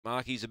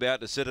Marky's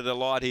about to set it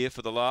alight here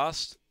for the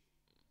last.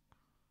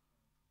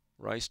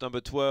 Race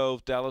number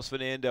 12, Dallas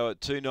Fernando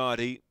at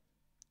 290.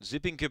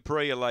 Zipping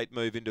Capri, a late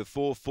move into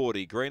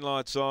 440. Green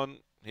lights on.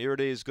 Here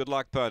it is. Good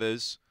luck,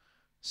 punters.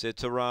 Set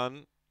to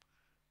run.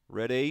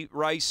 Ready,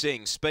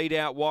 racing, speed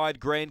out wide,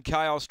 Grand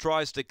Chaos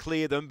tries to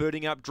clear them,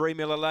 booting up Dream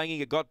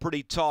Illalangi, it got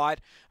pretty tight,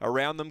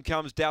 around them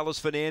comes Dallas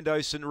Fernando,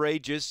 St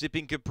Regis,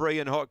 Zipping Capri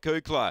and Hot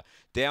Kukla.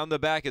 Down the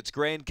back it's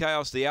Grand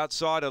Chaos, the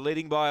outsider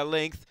leading by a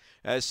length,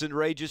 as St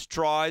Regis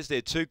tries,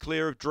 they're too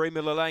clear of Dream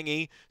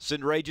Illalangi.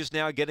 St Regis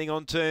now getting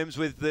on terms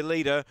with the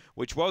leader,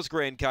 which was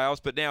Grand Chaos,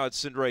 but now it's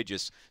St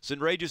Regis. St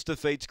Regis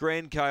defeats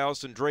Grand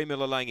Chaos and Dream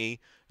Illalangi.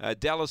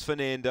 Dallas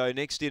Fernando,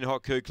 next in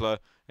Hot Kukla,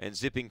 and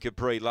Zipping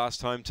Capri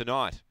last home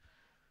tonight.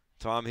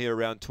 Time here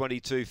around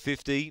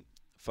 22.50.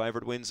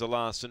 Favourite wins the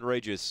last, St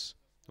Regis.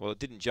 Well, it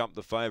didn't jump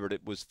the favourite.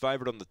 It was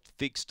favourite on the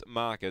fixed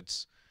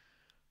markets.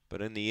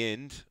 But in the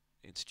end,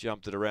 it's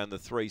jumped at around the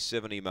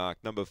 370 mark.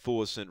 Number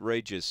 4, St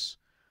Regis.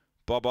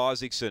 Bob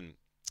Isaacson,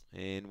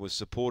 and was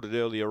supported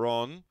earlier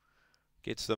on. Gets the